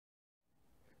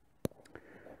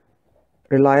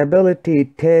Reliability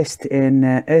test in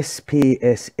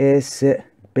SPSS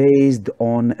based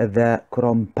on the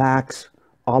Cronbach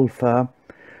alpha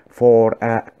for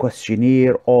a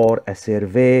questionnaire or a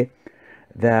survey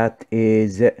that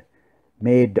is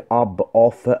made up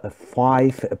of a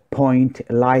 5-point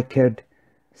Likert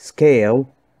scale.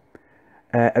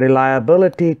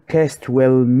 Reliability test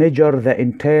will measure the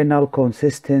internal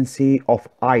consistency of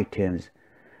items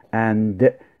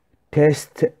and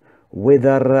test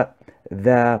whether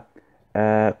the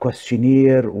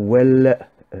questionnaire will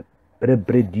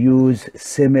reproduce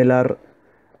similar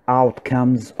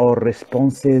outcomes or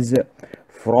responses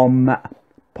from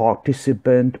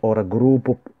participant or a group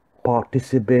of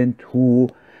participants who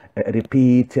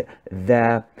repeat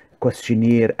the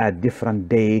questionnaire at different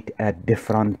date at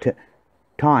different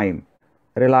time.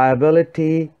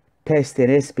 Reliability test in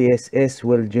SPSS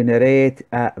will generate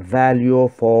a value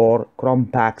for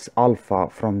Cronbach alpha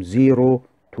from 0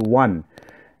 to 1.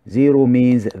 0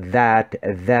 means that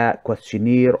the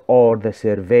questionnaire or the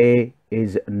survey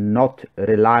is not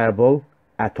reliable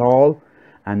at all,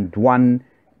 and 1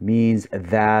 means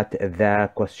that the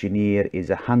questionnaire is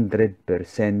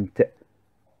 100%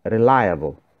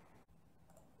 reliable.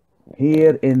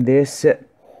 Here in this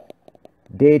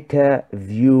data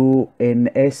view in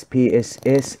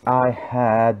SPSS, I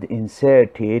had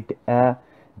inserted a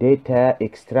data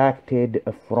extracted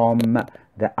from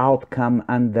the outcome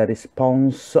and the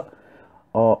response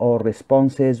or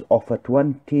responses of a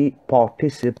 20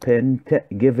 participants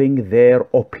giving their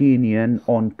opinion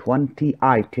on 20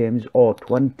 items or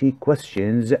 20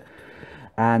 questions,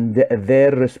 and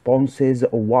their responses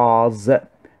was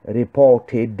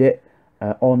reported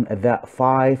on the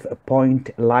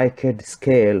 5-point Likert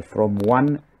scale from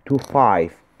 1 to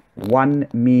 5. 1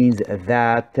 means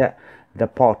that the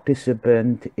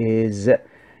participant is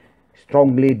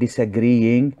strongly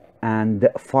disagreeing, and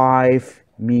 5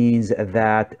 means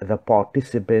that the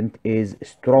participant is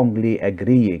strongly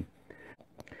agreeing.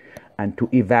 And to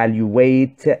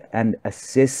evaluate and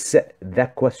assess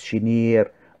the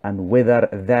questionnaire and whether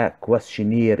the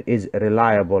questionnaire is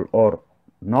reliable or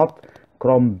not,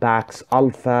 Cronbach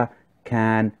alpha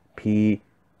can be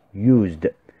used.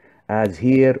 As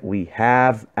here we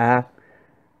have a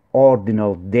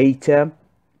ordinal data,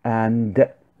 and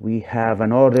we have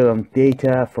an ordinal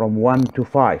data from 1 to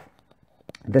 5.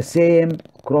 The same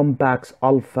Cronbach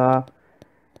alpha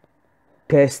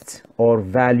test or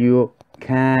value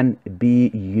can be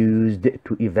used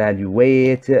to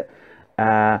evaluate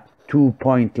a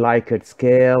 2-point Likert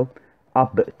scale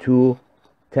up to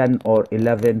 10 or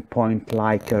 11-point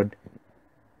Likert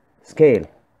scale.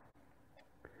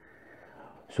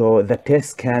 So the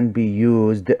test can be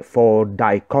used for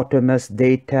dichotomous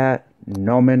data,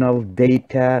 nominal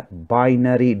data,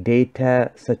 binary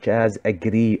data such as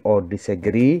agree or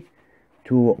disagree,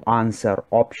 two answer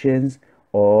options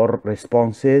or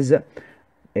responses,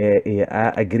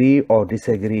 agree or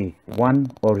disagree,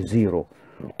 1 or 0,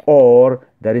 or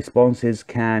the responses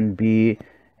can be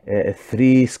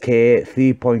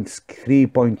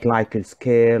 3-point Likert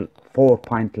scale,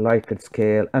 4-point Likert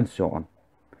scale, and so on.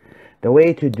 The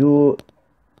way to do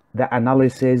the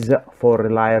analysis for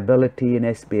reliability in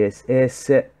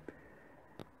SPSS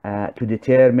to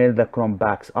determine the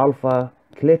Cronbach alpha,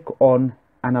 click on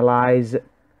Analyze,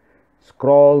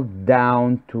 scroll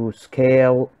down to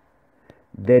Scale,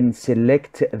 then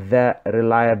select the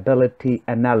reliability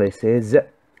analysis,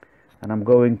 and I'm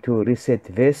going to reset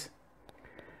this.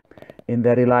 In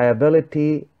the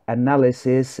reliability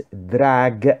analysis,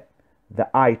 drag the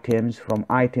items from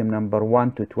item number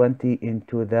 1 to 20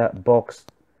 into the box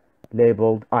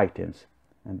labeled items,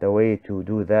 and the way to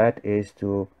do that is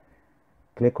to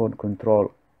click on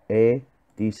Control A,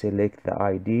 deselect the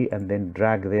ID, and then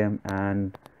drag them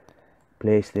and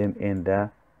place them in the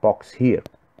box here.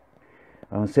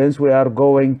 Since we are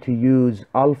going to use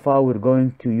alpha, we're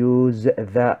going to use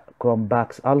the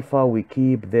Cronbach alpha. We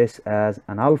keep this as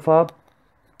an alpha,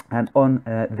 and on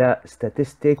the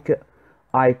statistic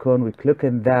icon we click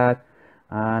on that,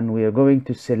 and we are going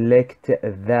to select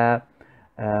the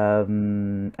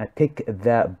tick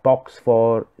the box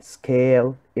for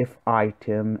scale if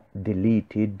item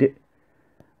deleted,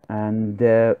 and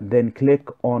then click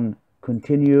on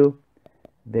continue,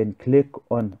 then click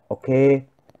on OK.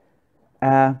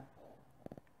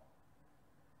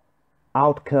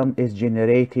 Outcome is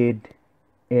generated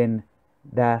in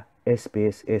the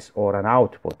SPSS, or an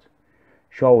output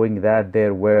showing that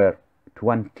there were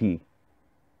 20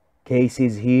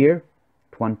 cases here,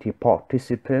 20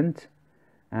 participants,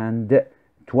 and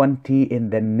 20 in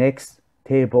the next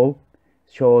table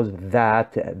shows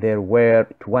that there were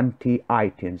 20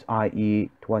 items, i.e.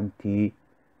 20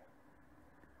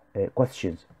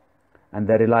 questions. And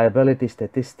the reliability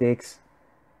statistics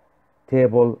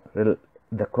table,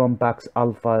 the Cronbach's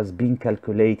alpha has been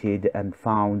calculated and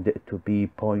found to be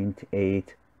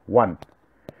 0.81.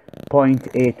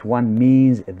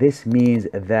 0.81 means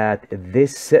that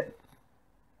this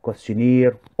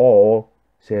questionnaire or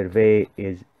survey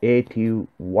is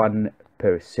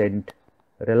 81%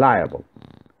 reliable.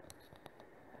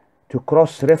 To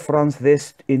cross-reference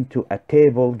this into a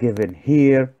table given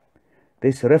here,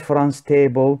 this reference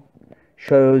table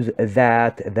shows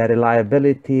that the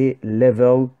reliability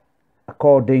level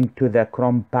according to the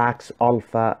Cronbach's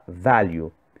alpha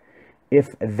value.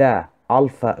 If the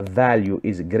alpha value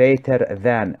is greater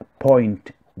than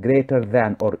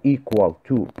or equal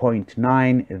to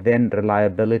 0.9, then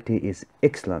reliability is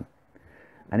excellent.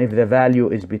 And if the value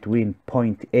is between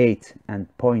 0.8 and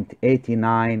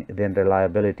 0.89, then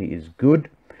reliability is good.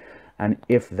 And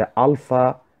if the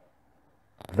alpha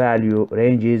value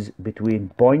ranges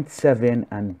between 0.7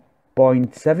 and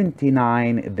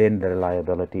 0.79, then the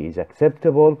reliability is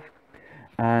acceptable.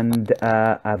 And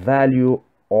a value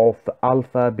of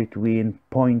alpha between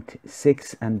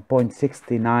 0.6 and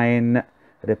 0.69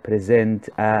 represent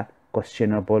a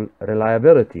questionable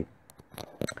reliability.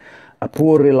 A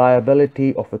poor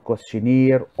reliability of a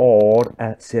questionnaire or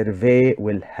a survey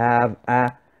will have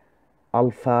a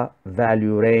alpha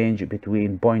value range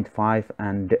between 0.5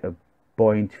 and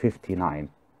 0.59.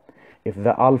 If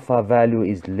the alpha value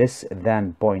is less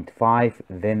than 0.5,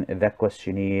 then the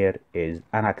questionnaire is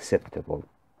unacceptable.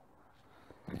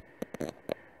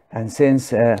 And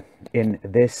since in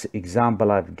this example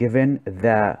I've given,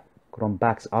 the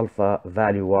Cronbach's alpha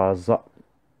value was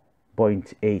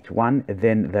 0.81,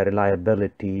 then the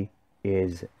reliability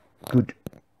is good.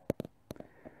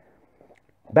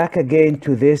 Back again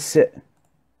to this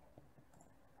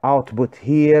output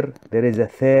here, there is a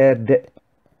third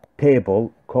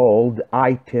table called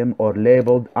item or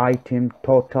labeled item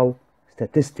total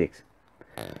statistics.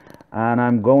 And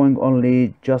I'm going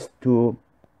only just to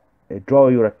draw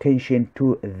your attention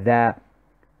to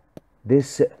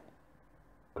this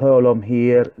column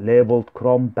here labeled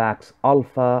Cronbach's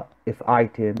alpha if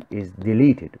item is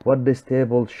deleted. What this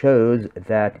table shows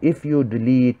that if you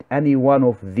delete any one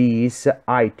of these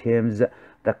items,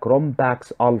 the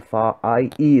Cronbach's alpha,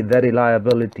 i.e. the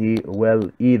reliability,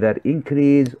 will either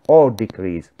increase or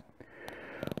decrease.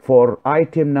 For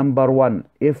item number 1,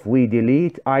 if we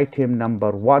delete item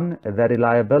number 1, the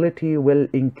reliability will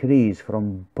increase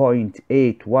from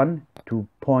 0.81 to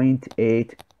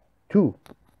 0.82.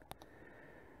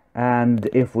 And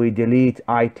if we delete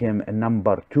item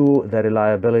number 2, the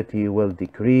reliability will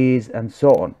decrease, and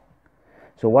so on.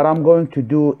 So what I'm going to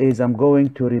do is I'm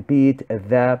going to repeat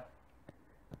the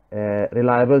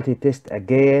reliability test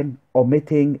again,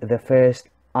 omitting the first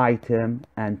item,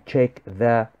 and check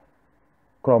the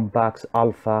Cronbach's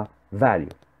alpha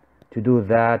value. To do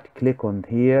that, click on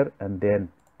here and then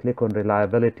click on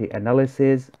reliability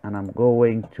analysis, and I'm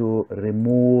going to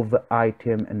remove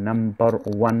item number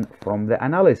 1 from the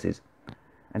analysis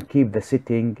and keep the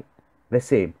setting the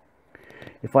same.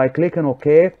 If I click on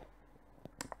OK,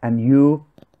 a new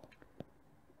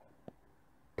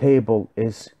table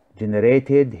is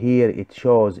generated. Here it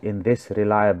shows in this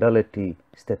reliability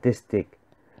statistic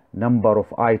number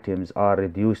of items are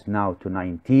reduced now to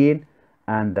 19,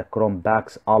 and the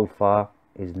Cronbach's alpha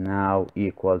is now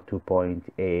equal to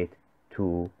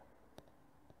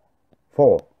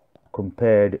 0.824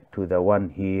 compared to the one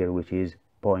here, which is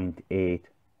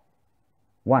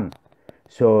 0.81.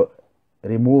 So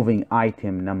removing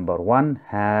item number 1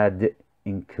 had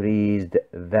increased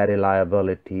the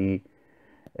reliability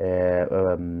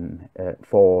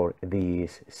for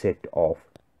this set of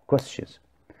questions.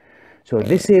 So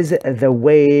this is the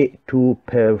way to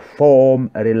perform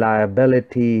a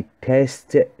reliability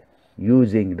test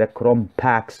using the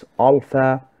Cronbach's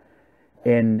alpha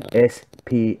in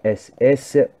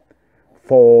SPSS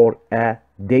for a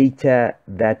data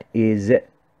that is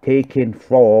taken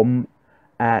from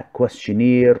a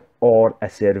questionnaire or a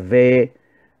survey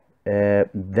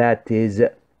that is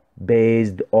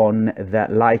based on the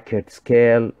Likert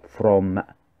scale from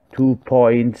 2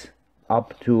 points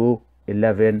up to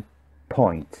 11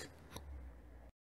 points.